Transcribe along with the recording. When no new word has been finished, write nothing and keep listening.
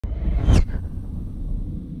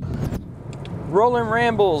Rollin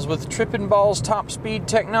Rambles with Trippin' Balls top speed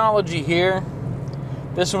technology here.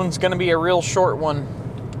 This one's going to be a real short one.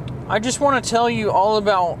 I just want to tell you all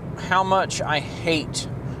about how much I hate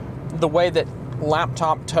the way that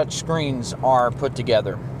laptop touchscreens are put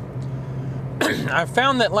together. I've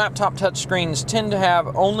found that laptop touchscreens tend to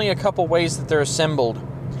have only a couple ways that they're assembled.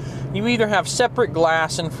 You either have separate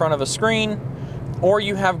glass in front of a screen, or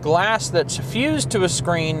you have glass that's fused to a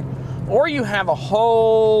screen, or you have a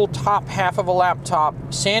whole top half of a laptop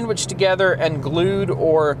sandwiched together and glued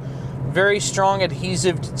or very strong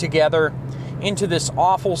adhesive together into this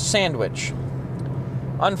awful sandwich.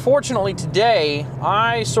 Unfortunately today,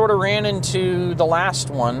 I sort of ran into the last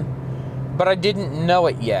one, but I didn't know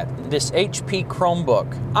it yet. This HP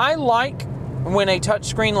Chromebook. I like when a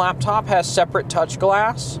touchscreen laptop has separate touch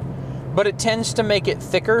glass, but it tends to make it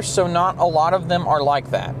thicker, so not a lot of them are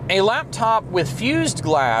like that. A laptop with fused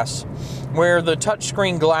glass, where the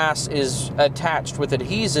touchscreen glass is attached with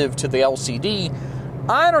adhesive to the LCD,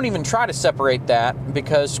 I don't even try to separate that,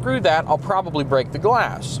 because screw that, I'll probably break the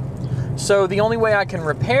glass. So the only way I can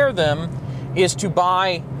repair them is to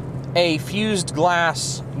buy a fused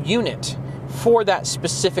glass unit for that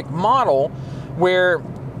specific model, where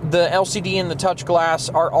the LCD and the touch glass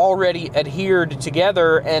are already adhered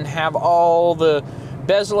together and have all the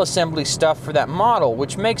bezel assembly stuff for that model,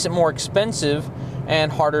 which makes it more expensive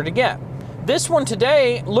and harder to get. This one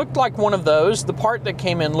today looked like one of those. The part that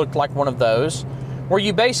came in looked like one of those, where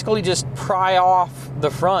you basically just pry off the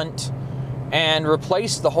front and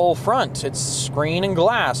replace the whole front. It's screen and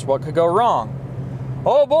glass. What could go wrong?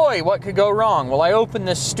 Oh boy, what could go wrong? Well, I opened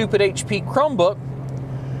this stupid HP Chromebook,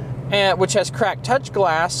 which has cracked touch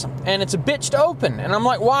glass, and it's a bitch to open. And I'm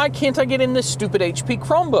like, why can't I get in this stupid HP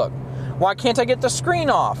Chromebook? Why can't I get the screen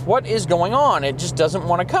off? What is going on? It just doesn't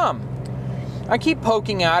want to come. I keep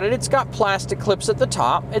poking at it. It's got plastic clips at the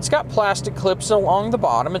top. It's got plastic clips along the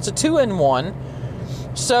bottom. It's a 2-in-1.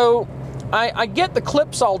 So I get the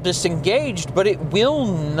clips all disengaged, but it will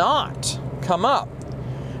not come up.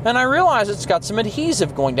 And I realize it's got some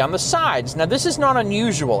adhesive going down the sides. Now, this is not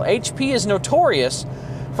unusual. HP is notorious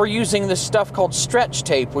for using this stuff called stretch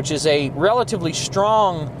tape, which is a relatively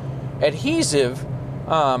strong adhesive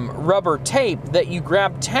rubber tape that you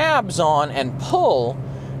grab tabs on and pull,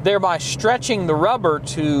 thereby stretching the rubber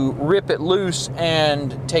to rip it loose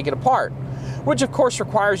and take it apart, which of course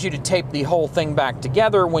requires you to tape the whole thing back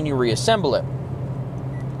together when you reassemble it.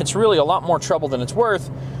 It's really a lot more trouble than it's worth,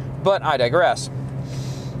 but I digress.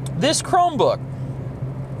 This Chromebook,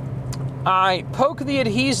 I poke the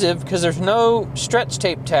adhesive because there's no stretch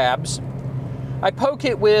tape tabs. I poke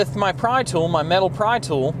it with my pry tool, my metal pry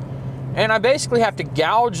tool, and I basically have to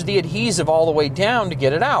gouge the adhesive all the way down to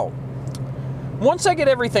get it out. Once I get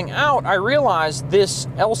everything out, I realize this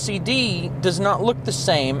LCD does not look the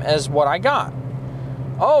same as what I got.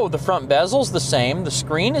 Oh, the front bezel's the same, the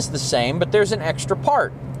screen is the same, but there's an extra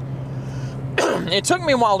part. It took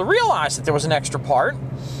me a while to realize that there was an extra part,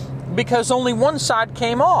 because only one side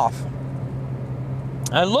came off.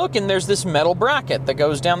 I look, and there's this metal bracket that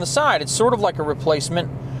goes down the side. It's sort of like a replacement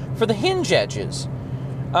for the hinge edges.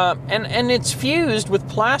 And it's fused with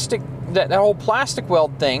plastic, that whole plastic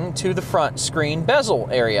weld thing to the front screen bezel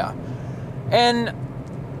area. And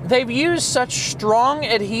they've used such strong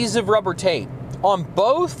adhesive rubber tape on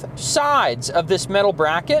both sides of this metal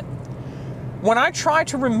bracket. When I try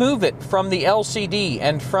to remove it from the LCD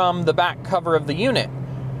and from the back cover of the unit,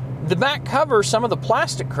 the back cover, some of the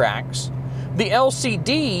plastic cracks. The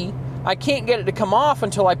LCD, I can't get it to come off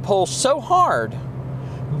until I pull so hard.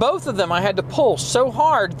 Both of them I had to pull so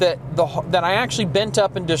hard that I actually bent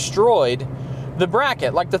up and destroyed the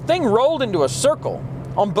bracket. Like the thing rolled into a circle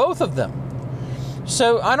on both of them.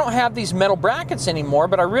 So I don't have these metal brackets anymore,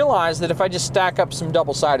 but I realize that if I just stack up some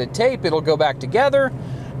double-sided tape, it'll go back together,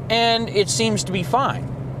 and it seems to be fine.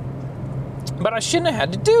 But I shouldn't have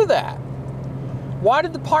had to do that. Why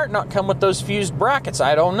did the part not come with those fused brackets?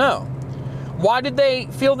 I don't know. Why did they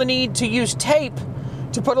feel the need to use tape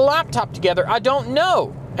to put a laptop together? I don't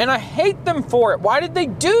know. And I hate them for it. Why did they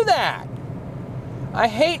do that? I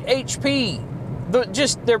hate HP.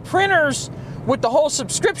 Their printers with the whole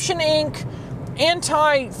subscription ink,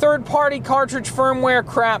 anti-third-party cartridge firmware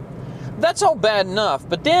crap, that's all bad enough.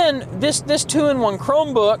 But then this 2-in-1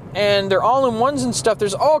 Chromebook, and they're all-in-ones and stuff,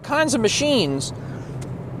 there's all kinds of machines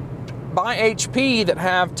by HP that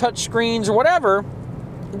have touch screens or whatever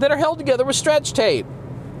that are held together with stretch tape.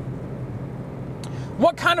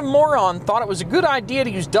 What kind of moron thought it was a good idea to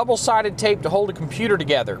use double-sided tape to hold a computer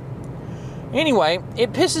together? Anyway,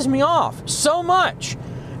 it pisses me off so much.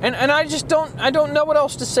 And I just don't know what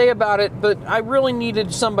else to say about it, but I really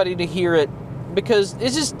needed somebody to hear it, because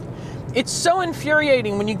It's so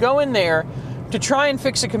infuriating when you go in there to try and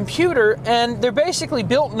fix a computer and they're basically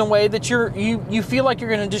built in a way that you feel like you're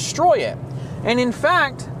going to destroy it. And in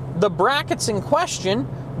fact, the brackets in question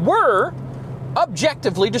were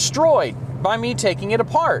objectively destroyed by me taking it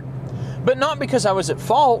apart. But not because I was at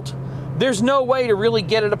fault. There's no way to really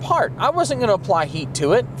get it apart. I wasn't going to apply heat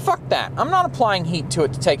to it. Fuck that. I'm not applying heat to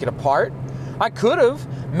it to take it apart. I could have.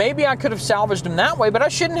 Maybe I could have salvaged them that way, but I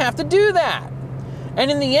shouldn't have to do that.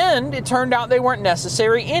 And in the end, it turned out they weren't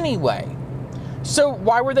necessary anyway. So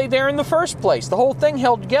why were they there in the first place? The whole thing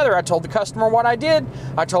held together. I told the customer what I did.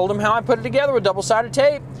 I told him how I put it together with double-sided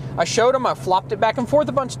tape. I showed him. I flopped it back and forth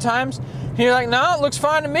a bunch of times. And you're like, no, it looks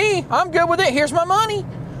fine to me. I'm good with it. Here's my money.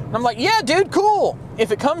 And I'm like, yeah, dude, cool.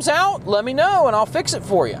 If it comes out, let me know and I'll fix it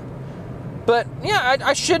for you. But yeah,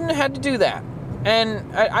 I shouldn't have had to do that.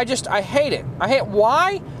 And I hate it. I hate,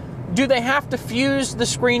 why do they have to fuse the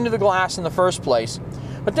screen to the glass in the first place?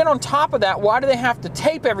 But then on top of that, why do they have to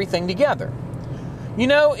tape everything together? You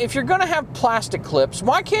know, if you're going to have plastic clips,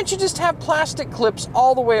 why can't you just have plastic clips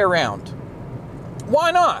all the way around?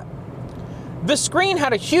 Why not? The screen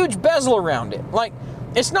had a huge bezel around it. Like,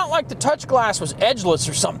 it's not like the touch glass was edgeless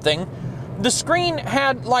or something. The screen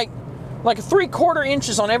had like 3/4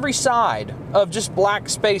 inches on every side of just black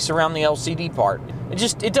space around the LCD part.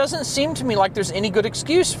 It doesn't seem to me like there's any good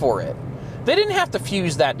excuse for it. They didn't have to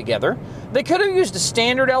fuse that together. They could have used a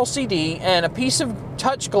standard LCD and a piece of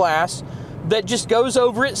touch glass that just goes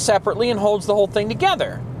over it separately and holds the whole thing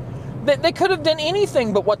together. They could have done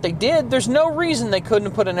anything but what they did. There's no reason they couldn't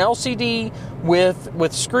have put an LCD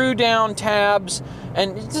with screw down tabs,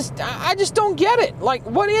 and I just don't get it. Like,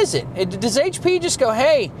 what is it? Does HP just go,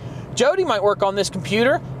 hey, Jody might work on this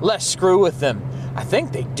computer, let's screw with them? I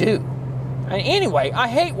think they do. Anyway, I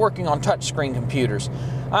hate working on touchscreen computers.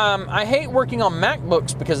 I hate working on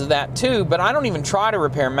MacBooks because of that too, but I don't even try to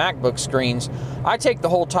repair MacBook screens. I take the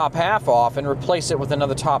whole top half off and replace it with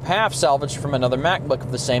another top half salvaged from another MacBook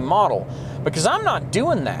of the same model, because I'm not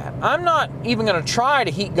doing that. I'm not even going to try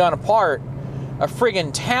to heat gun apart a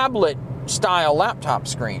friggin' tablet style laptop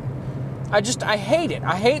screen. I hate it.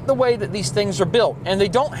 I hate the way that these things are built, and they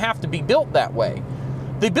don't have to be built that way.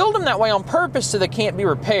 They build them that way on purpose so they can't be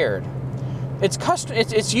repaired.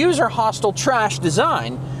 It's user hostile trash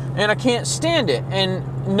design, and I can't stand it.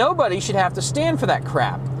 And nobody should have to stand for that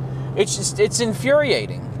crap. It's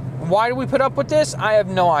infuriating. Why do we put up with this? I have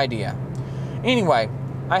no idea. Anyway,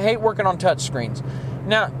 I hate working on touch screens.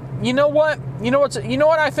 Now, you know what? You know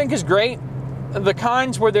what I think is great? The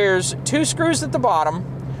kinds where there's 2 screws at the bottom.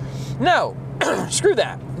 No, screw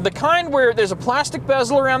that. The kind where there's a plastic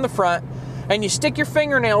bezel around the front, and you stick your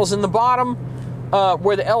fingernails in the bottom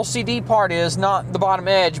where the LCD part is, not the bottom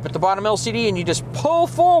edge, but the bottom LCD, and you just pull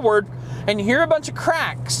forward, and you hear a bunch of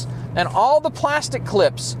cracks, and all the plastic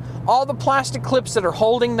clips that are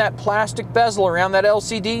holding that plastic bezel around that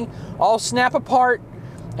LCD all snap apart,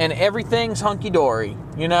 and everything's hunky-dory.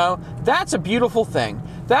 You know, that's a beautiful thing.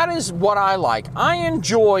 That is what I like. I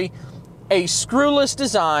enjoy a screwless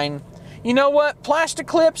design. You know what? Plastic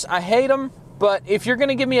clips, I hate them. But if you're going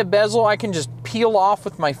to give me a bezel I can just peel off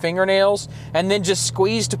with my fingernails and then just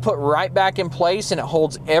squeeze to put right back in place and it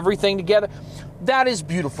holds everything together, that is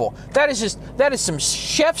beautiful. That is some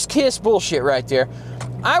chef's kiss bullshit right there.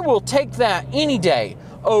 I will take that any day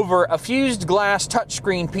over a fused glass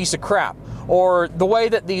touchscreen piece of crap, or the way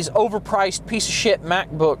that these overpriced piece of shit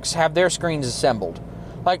MacBooks have their screens assembled.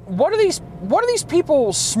 Like, what are these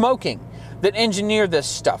people smoking that engineer this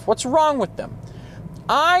stuff? What's wrong with them?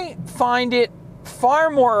 I find it far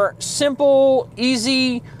more simple,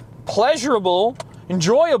 easy, pleasurable,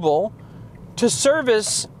 enjoyable to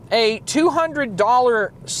service a $200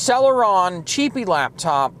 Celeron cheapy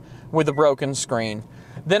laptop with a broken screen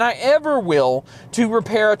than I ever will to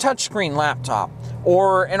repair a touchscreen laptop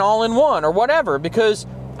or an all-in-one or whatever, because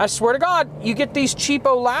I swear to God, you get these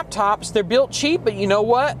cheapo laptops, they're built cheap, but you know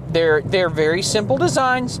what? They're very simple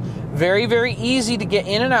designs, very, very easy to get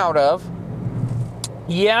in and out of.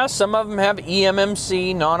 Yeah, some of them have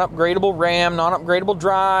eMMC, non-upgradable RAM, non-upgradable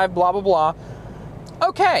drive, blah, blah, blah.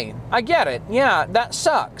 Okay, I get it. Yeah, that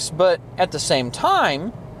sucks. But at the same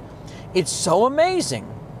time, it's so amazing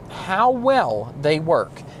how well they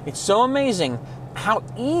work. It's so amazing how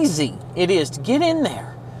easy it is to get in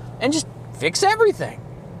there and just fix everything.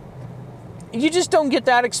 You just don't get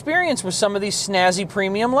that experience with some of these snazzy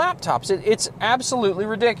premium laptops. It's absolutely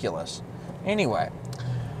ridiculous. Anyway,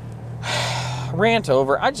 rant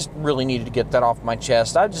over. I just really needed to get that off my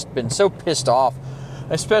chest. I've just been so pissed off,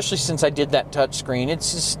 especially since I did that touchscreen.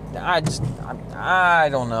 It's just, I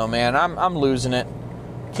don't know, man. I'm losing it.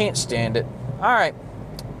 Can't stand it. All right.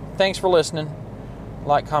 Thanks for listening.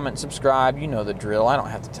 Like, comment, subscribe. You know the drill. I don't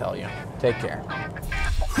have to tell you. Take care.